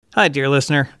Hi, dear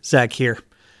listener. Zach here.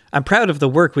 I'm proud of the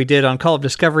work we did on Call of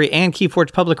Discovery and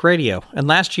KeyForge Public Radio, and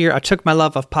last year I took my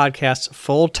love of podcasts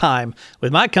full-time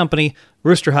with my company,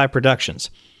 Rooster High Productions.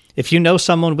 If you know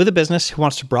someone with a business who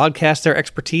wants to broadcast their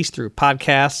expertise through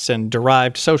podcasts and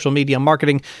derived social media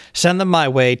marketing, send them my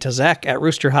way to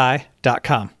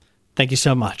zach@roosterhigh.com. Thank you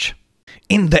so much.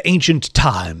 In the ancient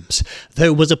times,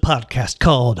 there was a podcast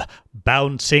called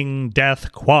Bouncing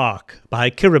Death Quark by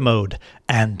Kirimode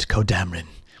and Kodamrin.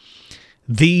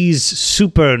 These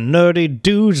super nerdy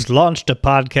dudes launched a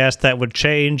podcast that would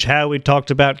change how we talked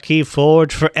about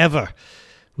KeyForge forever,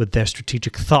 with their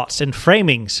strategic thoughts and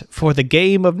framings for the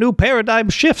game of new paradigm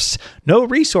shifts, no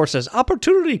resources,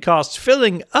 opportunity costs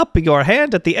filling up your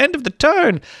hand at the end of the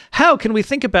turn. How can we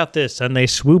think about this? And they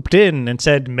swooped in and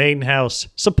said main house,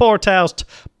 support house,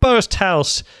 burst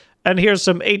house, and here's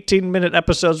some 18-minute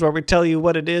episodes where we tell you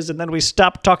what it is, and then we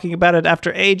stop talking about it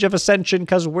after Age of Ascension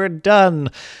because we're done.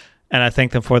 And I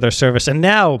thank them for their service. And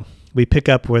now we pick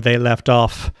up where they left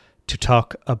off to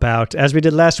talk about, as we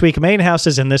did last week, main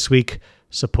houses, and this week,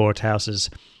 support houses.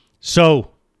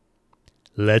 So,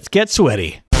 let's get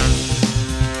sweaty.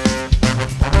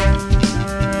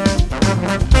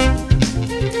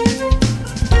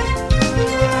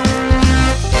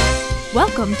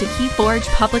 Welcome to KeyForge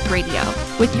Public Radio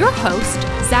with your host,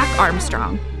 Zach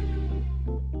Armstrong.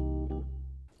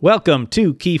 Welcome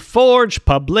to KeyForge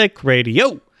Public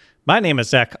Radio. My name is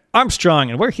Zach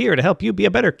Armstrong, and we're here to help you be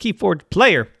a better KeyForge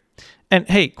player. And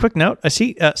hey, quick note, I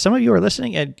see some of you are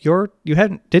listening and you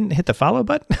didn't hit the follow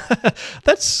button.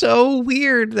 That's so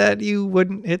weird that you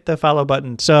wouldn't hit the follow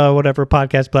button. So whatever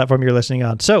podcast platform you're listening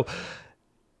on. So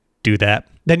do that.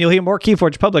 Then you'll hear more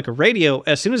KeyForge Public Radio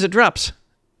as soon as it drops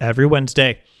every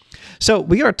Wednesday. So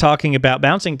we are talking about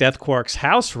Bouncing Death Quark's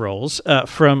house rolls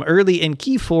from early in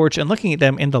KeyForge and looking at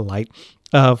them in the light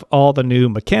of all the new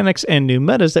mechanics and new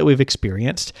metas that we've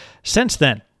experienced since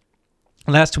then.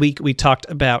 Last week, we talked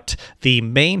about the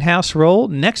main house roll.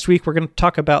 Next week, we're going to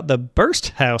talk about the burst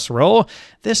house roll.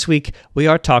 This week, we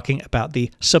are talking about the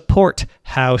support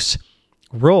house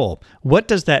roll. What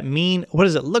does that mean? What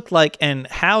does it look like? And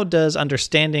how does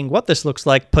understanding what this looks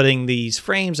like, putting these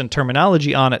frames and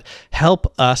terminology on it,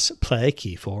 help us play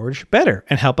KeyForge better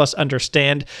and help us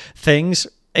understand things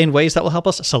in ways that will help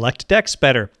us select decks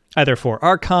better, either for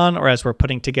Archon or as we're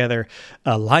putting together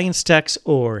Alliance decks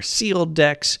or sealed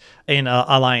decks in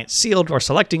Alliance sealed, or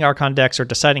selecting Archon decks or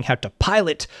deciding how to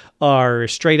pilot our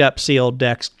straight up sealed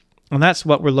decks. And that's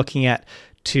what we're looking at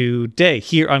today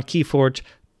here on KeyForge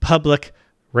Public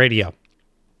Radio.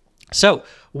 So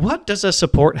what does a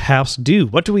support house do?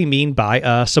 What do we mean by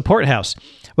a support house?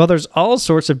 Well, there's all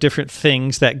sorts of different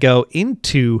things that go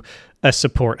into a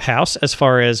support house as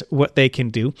far as what they can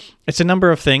do. It's a number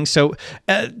of things. So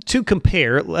to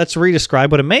compare, let's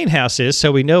redescribe what a main house is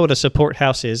so we know what a support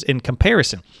house is in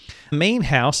comparison. Main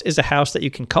house is a house that you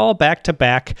can call back to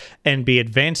back and be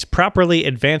properly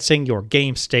advancing your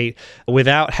game state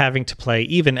without having to play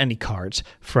even any cards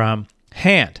from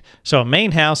hand. So a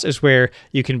main house is where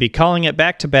you can be calling it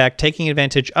back to back, taking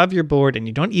advantage of your board, and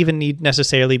you don't even need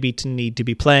to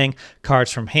be playing cards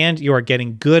from hand. You are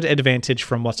getting good advantage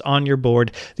from what's on your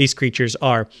board. These creatures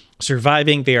are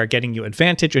surviving, they are getting you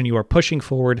advantage, and you are pushing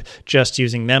forward just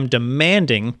using them,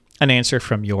 demanding an answer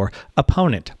from your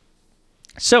opponent.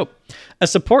 So a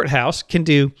support house can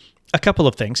do a couple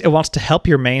of things. It wants to help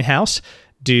your main house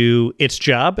do its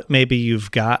job. Maybe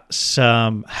you've got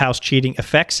some house cheating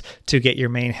effects to get your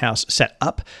main house set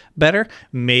up better.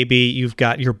 Maybe you've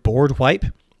got your board wipe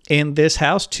in this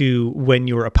house to when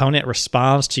your opponent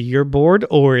responds to your board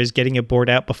or is getting a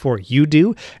board out before you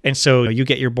do. And so you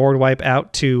get your board wipe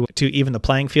out to even the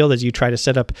playing field as you try to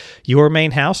set up your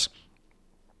main house.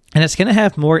 And it's going to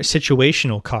have more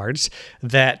situational cards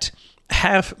that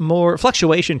have more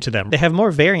fluctuation to them. They have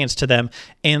more variance to them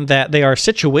in that they are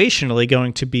situationally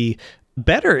going to be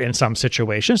better in some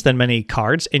situations than many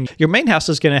cards. And your main house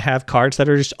is going to have cards that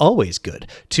are just always good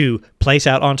to place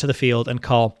out onto the field and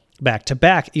call back to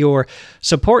back. Your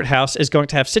support house is going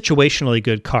to have situationally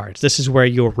good cards. This is where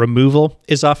your removal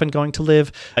is often going to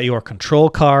live. Your control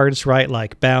cards, right,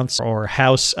 like bounce or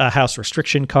house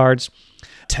restriction cards.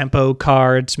 Tempo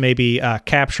cards, maybe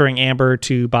capturing amber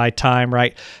to buy time,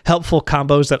 right? Helpful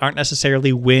combos that aren't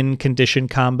necessarily win condition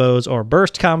combos or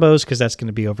burst combos, because that's going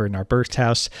to be over in our burst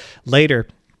house later.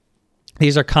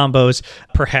 These are combos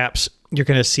perhaps You're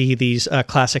going to see these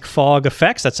classic fog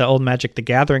effects. That's an old Magic the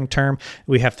Gathering term.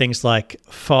 We have things like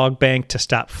Fog Bank to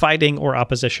stop fighting or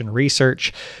opposition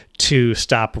research to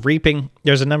stop reaping.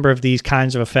 There's a number of these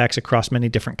kinds of effects across many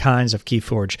different kinds of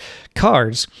KeyForge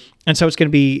cards. And so it's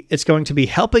going to be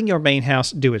helping your main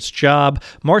house do its job.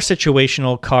 More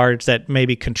situational cards that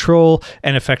maybe control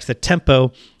and affect the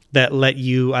tempo that let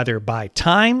you either buy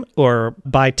time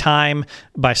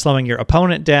by slowing your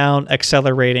opponent down,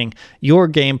 accelerating your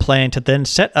game plan to then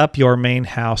set up your main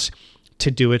house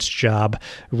to do its job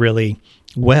really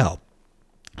well.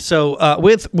 So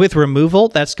with removal,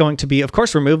 that's going to be, of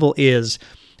course, removal is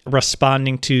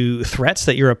responding to threats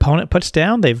that your opponent puts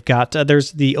down. They've got,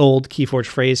 there's the old KeyForge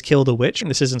phrase, kill the witch. And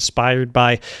this is inspired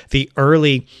by the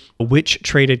early witch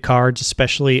traded cards,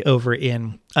 especially over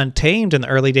in Untamed in the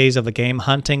early days of the game.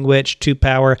 Hunting Witch, 2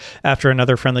 power. After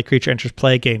another friendly creature enters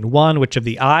play, gain 1, Witch of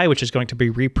the Eye, which is going to be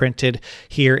reprinted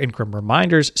here in Grim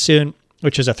Reminders soon,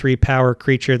 which is a 3 power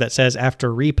creature that says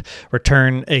after reap,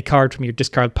 return a card from your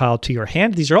discard pile to your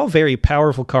hand. These are all very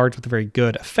powerful cards with very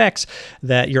good effects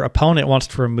that your opponent wants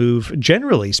to remove,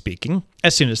 generally speaking,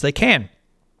 as soon as they can.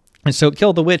 And so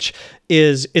kill the witch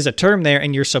is a term there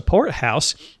in your support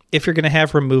house. If you're going to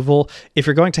have removal,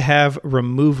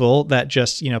 that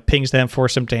just, pings them for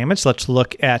some damage. Let's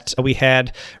look at, we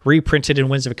had reprinted in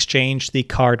Winds of Exchange the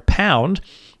card Pound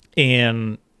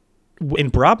in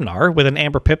Brobnar with an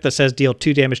Amber Pip that says deal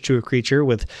 2 damage to a creature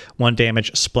with 1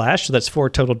 damage splash. So that's 4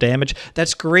 total damage.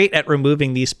 That's great at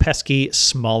removing these pesky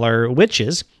smaller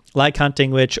witches like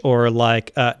Hunting Witch or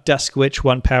like Dusk Witch,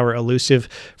 1 power elusive.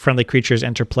 Friendly creatures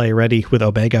enter play ready with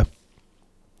Omega.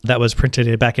 That was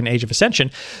printed back in Age of Ascension.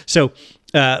 So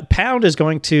Pound is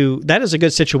that is a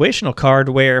good situational card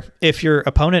where if your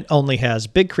opponent only has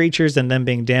big creatures, then them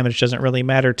being damaged doesn't really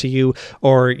matter to you,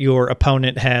 or your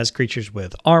opponent has creatures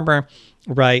with armor,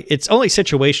 right? It's only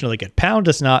situationally good. Pound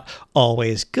is not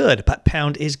always good, but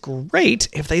Pound is great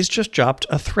if they just dropped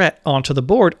a threat onto the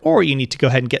board, or you need to go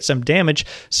ahead and get some damage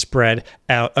spread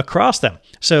out across them.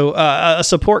 So a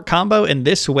support combo in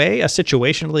this way, a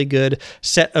situationally good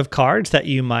set of cards that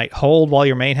you might hold while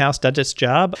your main house does its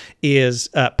job, is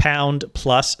Pound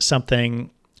plus something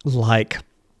like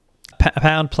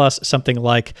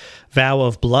Vow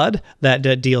of Blood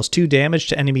that deals 2 damage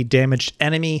to enemy damaged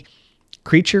enemy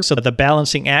creature. So the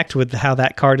balancing act with how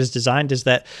that card is designed is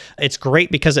that it's great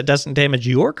because it doesn't damage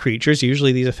your creatures.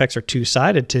 Usually these effects are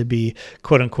two-sided to be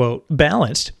quote-unquote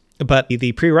balanced. But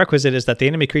the prerequisite is that the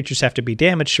enemy creatures have to be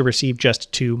damaged to receive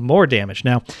just 2 more damage.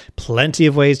 Now, plenty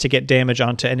of ways to get damage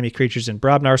onto enemy creatures in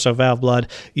Brobnar, so Vow of Blood,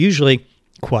 usually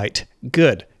quite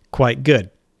good.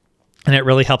 And it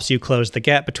really helps you close the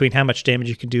gap between how much damage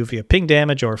you can do via ping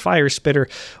damage or fire spitter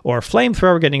or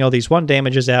flamethrower, getting all these 1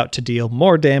 damages out to deal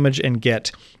more damage and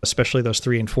get especially those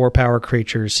 3 and 4 power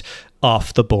creatures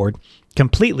off the board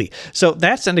completely. So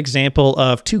that's an example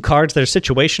of 2 cards that are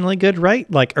situationally good, right?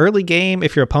 Like early game,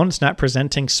 if your opponent's not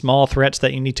presenting small threats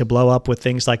that you need to blow up with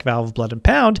things like Vow of Blood and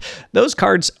Pound, those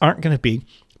cards aren't going to be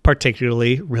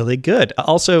particularly really good.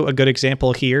 Also, a good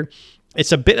example here,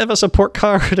 it's a bit of a support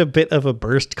card, a bit of a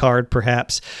burst card,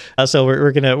 perhaps. So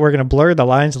we're gonna blur the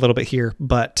lines a little bit here.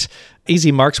 But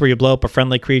Easy Marks, where you blow up a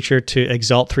friendly creature to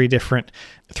exalt 3 different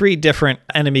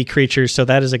enemy creatures. So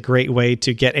that is a great way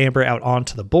to get Amber out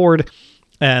onto the board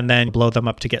and then blow them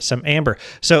up to get some Amber.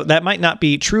 So that might not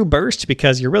be true burst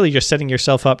because you're really just setting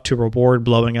yourself up to reward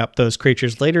blowing up those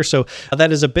creatures later. So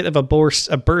that is a bit of a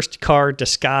burst card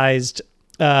disguised.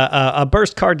 A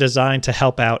burst card designed to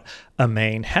help out a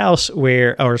main house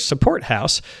or support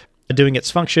house doing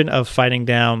its function of fighting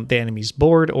down the enemy's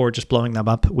board or just blowing them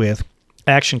up with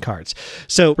action cards.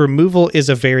 So removal is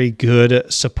a very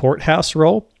good support house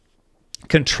role.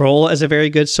 Control is a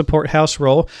very good support house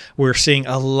role. We're seeing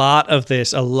a lot of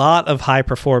this, a lot of high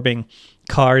performing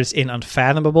cards in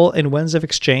Unfathomable and Winds of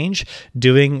Exchange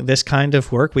doing this kind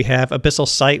of work. We have Abyssal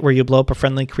Sight, where you blow up a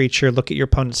friendly creature, look at your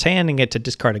opponent's hand, and get to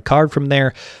discard a card from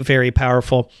there. Very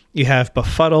powerful. You have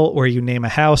Befuddle, where you name a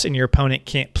house, and your opponent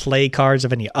can't play cards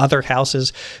of any other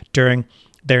houses during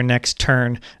their next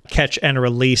turn. Catch and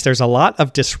Release. There's a lot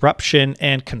of disruption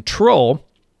and control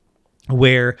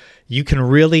where you can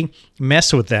really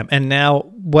mess with them. And now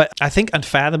what I think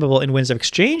Unfathomable in Winds of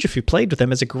Exchange, if you played with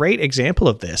them, is a great example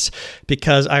of this,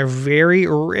 because I very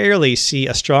rarely see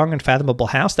a strong Unfathomable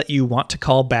house that you want to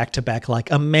call back-to-back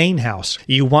like a main house.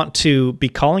 You want to be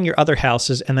calling your other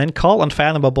houses and then call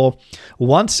Unfathomable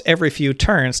once every few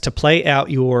turns to play out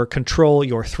your control,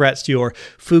 your threats, your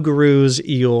Fugaroos,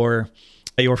 your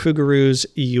your Fugarus,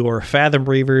 your Fathom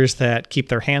Reavers that keep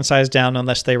their hand size down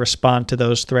unless they respond to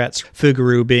those threats.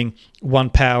 Fugaru being 1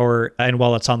 power, and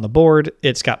while it's on the board,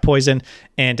 it's got poison,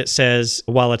 and it says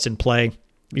while it's in play,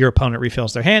 your opponent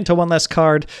refills their hand to 1 less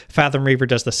card. Fathom Reaver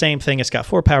does the same thing. It's got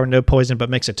 4 power, no poison, but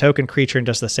makes a token creature and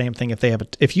does the same thing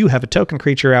if you have a token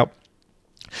creature out.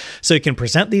 So you can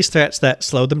present these threats that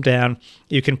slow them down.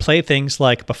 You can play things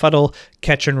like Befuddle,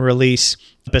 Catch and Release,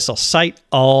 Abyssal Sight,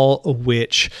 all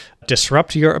which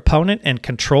disrupt your opponent and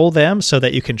control them so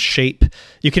that you can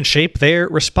shape their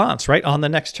response right on the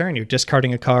next turn. You're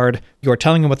discarding a card, you're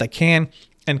telling them what they can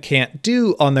and can't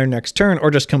do on their next turn,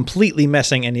 or just completely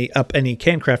messing up any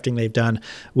can crafting they've done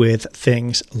with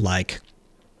things like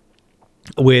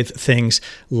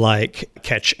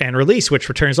Catch and Release, which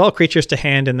returns all creatures to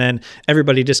hand, and then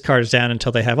everybody discards down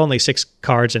until they have only 6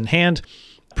 cards in hand.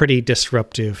 Pretty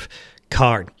disruptive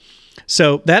card.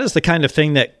 So that is the kind of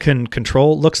thing that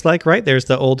Control looks like, right? There's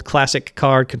the old classic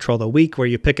card, Control the Weak, where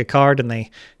you pick a card and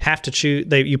they have to choose.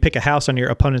 You pick a house on your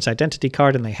opponent's identity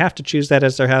card and they have to choose that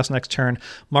as their house next turn.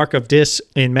 Mark of Dis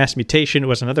in Mass Mutation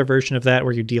was another version of that,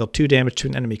 where you deal 2 damage to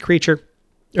an enemy creature.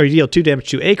 Or you deal 2 damage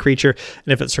to a creature,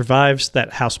 and if it survives,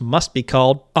 that house must be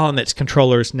called on its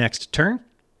controller's next turn.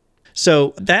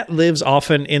 So that lives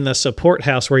often in the support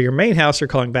house, where your main house are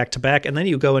calling back to back, and then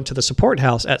you go into the support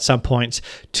house at some points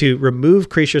to remove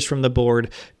creatures from the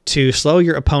board, to slow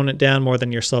your opponent down more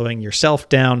than you're slowing yourself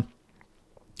down,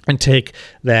 and take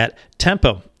that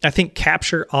tempo. I think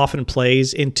Capture often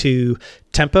plays into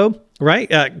tempo,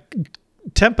 right?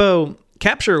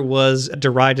 Capture was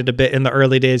derided a bit in the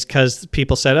early days because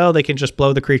people said, oh, they can just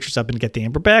blow the creatures up and get the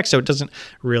amber back, so it doesn't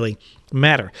really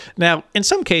matter. Now, in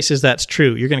some cases, that's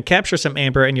true. You're going to capture some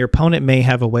amber, and your opponent may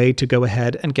have a way to go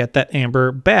ahead and get that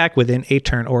amber back within a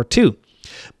turn or 2.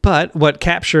 But what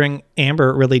capturing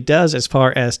amber really does as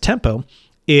far as tempo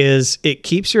is it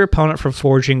keeps your opponent from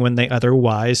forging when they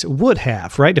otherwise would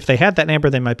have, right? If they had that amber,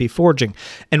 they might be forging.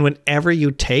 And whenever you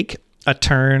take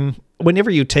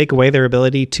away their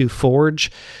ability to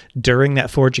forge during that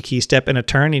forge a key step in a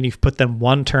turn, and you've put them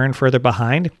 1 turn further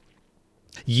behind,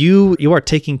 you are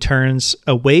taking turns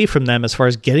away from them as far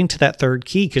as getting to that 3rd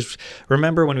key. Because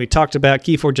remember, when we talked about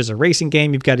KeyForge as a racing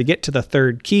game, you've got to get to the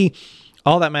 3rd key.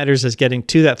 All that matters is getting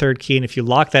to that 3rd key, and if you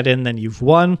lock that in, then you've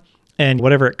won. And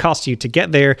whatever it costs you to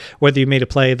get there, whether you made a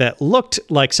play that looked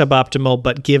like suboptimal,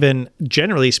 but given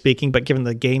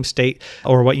the game state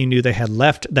or what you knew they had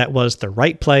left, that was the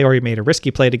right play, or you made a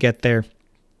risky play to get there.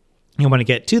 You want to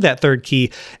get to that 3rd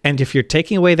key, and if you're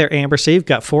taking away their amber, say you've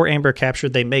got 4 amber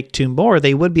captured, they make 2 more,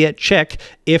 they would be at check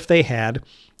if they had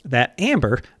that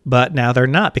amber, but now they're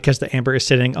not because the amber is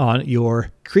sitting on your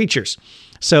creatures.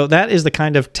 So that is the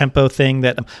kind of tempo thing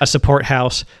that a support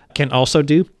house can also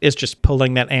do, is just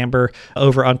pulling that amber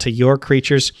over onto your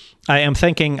creatures. I am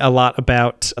thinking a lot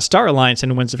about Star Alliance,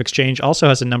 and Winds of Exchange also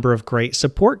has a number of great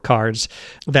support cards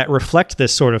that reflect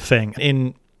this sort of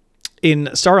thing. In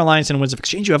Star Alliance and Winds of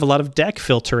Exchange, you have a lot of deck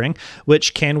filtering,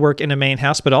 which can work in a main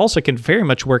house, but also can very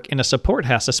much work in a support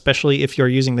house, especially if you're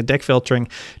using the deck filtering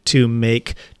to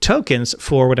make tokens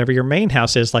for whatever your main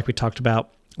house is, like we talked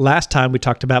about last time. We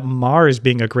talked about Mars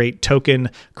being a great token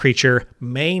creature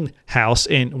main house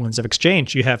in Winds of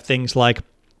Exchange. You have things like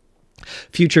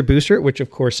Future Booster, which of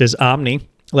course is Omni,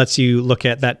 lets you look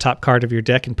at that top card of your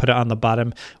deck and put it on the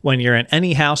bottom. When you're in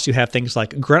any house, you have things like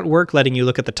Gruntwork, letting you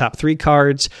look at the top 3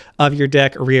 cards of your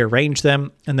deck, rearrange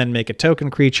them, and then make a token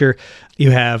creature.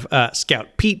 You have Scout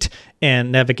Pete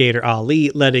and Navigator Ali,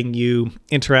 letting you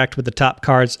interact with the top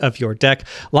cards of your deck.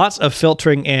 Lots of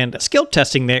filtering and skill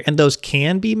testing there, and those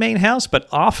can be main house, but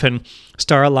often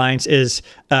Star Alliance is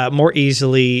more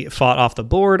easily fought off the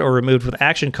board or removed with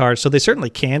action cards, so they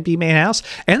certainly can be main house,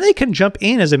 and they can jump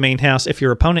in as a main house if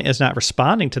your opponent is not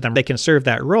responding to them. They can serve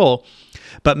that role,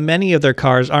 but many of their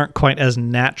cards aren't quite as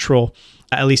natural,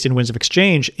 at least in Winds of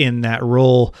Exchange, in that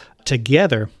role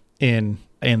together in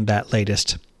that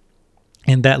latest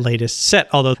set,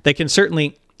 although they can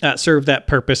certainly serve that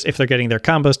purpose if they're getting their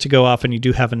combos to go off and you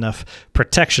do have enough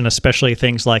protection, especially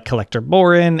things like Collector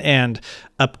Borin and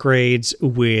upgrades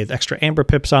with extra Amber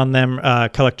Pips on them.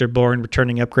 Collector Borin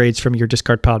returning upgrades from your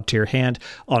discard pile to your hand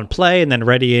on play, and then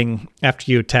readying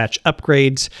after you attach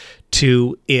upgrades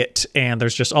to it. And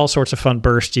there's just all sorts of fun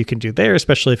bursts you can do there,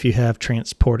 especially if you have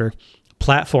Transporter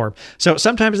platform. So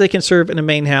sometimes they can serve in a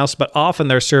main house, but often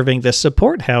they're serving this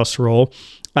support house role,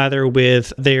 either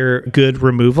with their good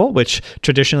removal, which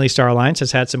traditionally Star Alliance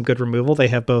has had some good removal. They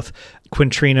have both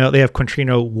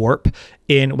Quintrino Warp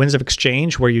in Winds of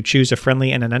Exchange, where you choose a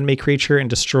friendly and an enemy creature and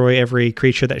destroy every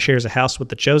creature that shares a house with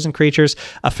the chosen creatures.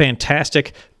 A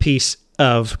fantastic piece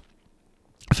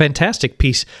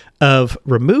of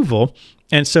removal.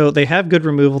 And so they have good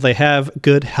removal. They have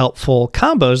good helpful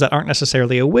combos that aren't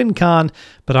necessarily a win con,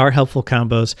 but are helpful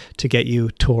combos to get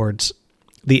you towards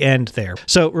the end there.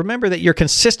 So remember that your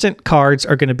consistent cards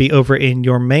are going to be over in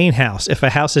your main house. If a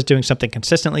house is doing something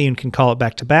consistently and can call it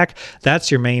back to back,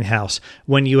 that's your main house.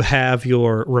 When you have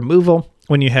your removal,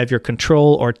 when you have your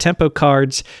control or tempo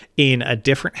cards in a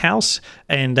different house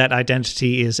and that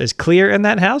identity is clear in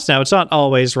that house. Now, it's not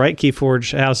always, right?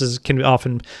 KeyForge houses can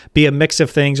often be a mix of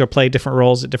things or play different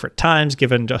roles at different times,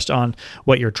 given just on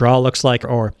what your draw looks like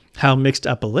or how mixed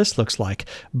up a list looks like.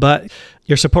 But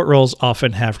your support roles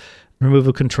often have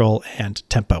removal, control, and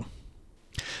tempo.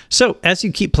 So as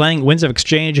you keep playing Winds of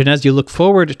Exchange and as you look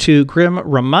forward to Grim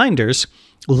Reminders,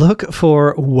 look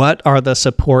for what are the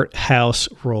support house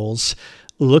roles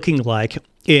looking like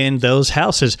in those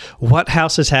houses. What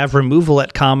houses have removal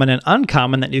at common and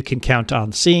uncommon that you can count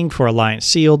on seeing for Alliance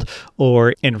Sealed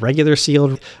or in regular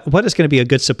Sealed? What is going to be a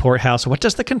good support house? What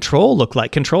does the control look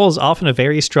like? Control is often a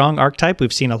very strong archetype.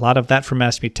 We've seen a lot of that from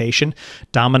Mass Mutation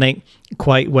dominate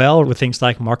quite well with things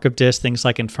like Mark of Dis, things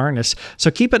like Infernus.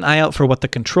 So keep an eye out for what the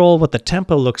control, what the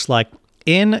tempo looks like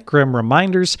in Grim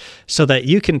Reminders so that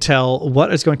you can tell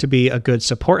what is going to be a good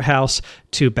support house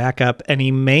to back up any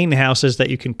main houses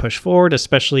that you can push forward,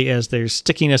 especially as there's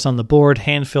stickiness on the board,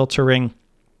 hand filtering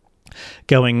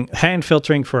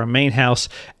for a main house,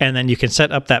 and then you can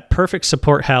set up that perfect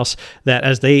support house that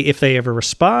if they ever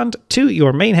respond to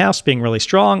your main house being really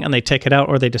strong and they take it out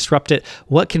or they disrupt it,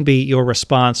 what can be your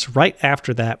response right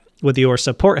after that with your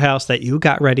support house that you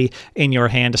got ready in your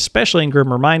hand, especially in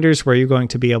Grim Reminders, where you're going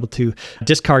to be able to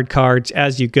discard cards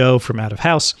as you go from out of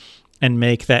house and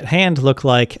make that hand look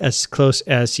like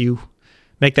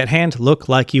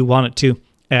you want it to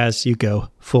as you go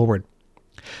forward.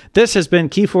 This has been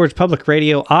KeyForge Public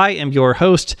Radio. I am your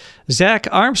host, Zach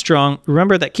Armstrong.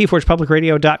 Remember that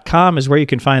KeyForgePublicRadio.com is where you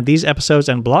can find these episodes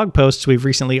and blog posts. We've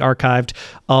recently archived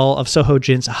all of Soho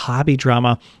Jin's hobby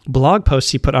drama blog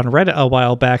posts he put on Reddit a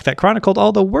while back that chronicled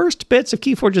all the worst bits of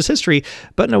KeyForge's history,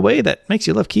 but in a way that makes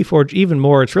you love KeyForge even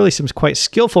more. It's really some quite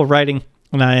skillful writing,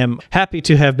 and I am happy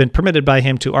to have been permitted by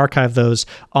him to archive those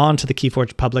onto the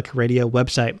KeyForge Public Radio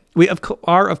website. We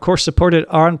are, of course, supported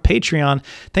on Patreon.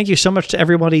 Thank you so much to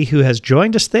everybody who has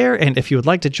joined us there, and if you would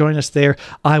like to join us there,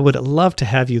 I would love to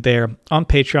have you there on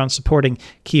Patreon supporting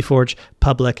KeyForge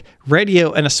Public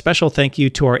Radio, and a special thank you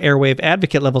to our Airwave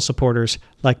Advocate level supporters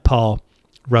like Paul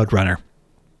Roadrunner.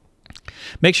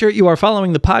 Make sure you are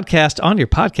following the podcast on your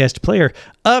podcast player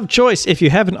of choice if you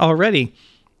haven't already,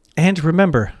 and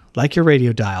remember, like your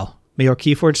radio dial, may your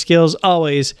KeyForge skills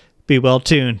always be well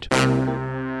tuned.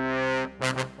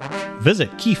 Visit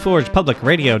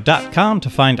KeyForgePublicRadio.com to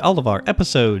find all of our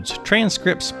episodes,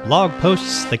 transcripts, blog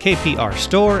posts, the KPR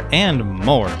store, and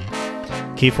more.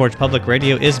 KeyForge Public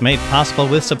Radio is made possible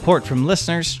with support from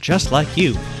listeners just like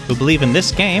you who believe in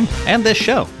this game and this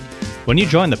show. When you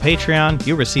join the Patreon,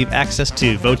 you receive access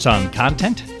to votes on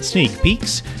content, sneak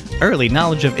peeks, early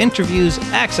knowledge of interviews,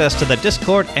 access to the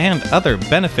Discord, and other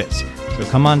benefits. So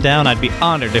come on down, I'd be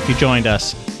honored if you joined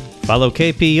us. Follow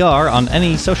KPR on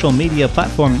any social media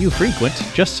platform you frequent.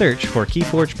 Just search for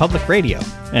KeyForge Public Radio,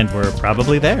 and we're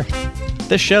probably there.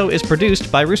 This show is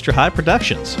produced by Rooster High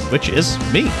Productions, which is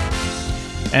me.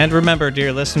 And remember,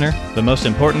 dear listener, the most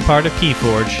important part of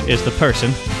KeyForge is the person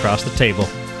across the table.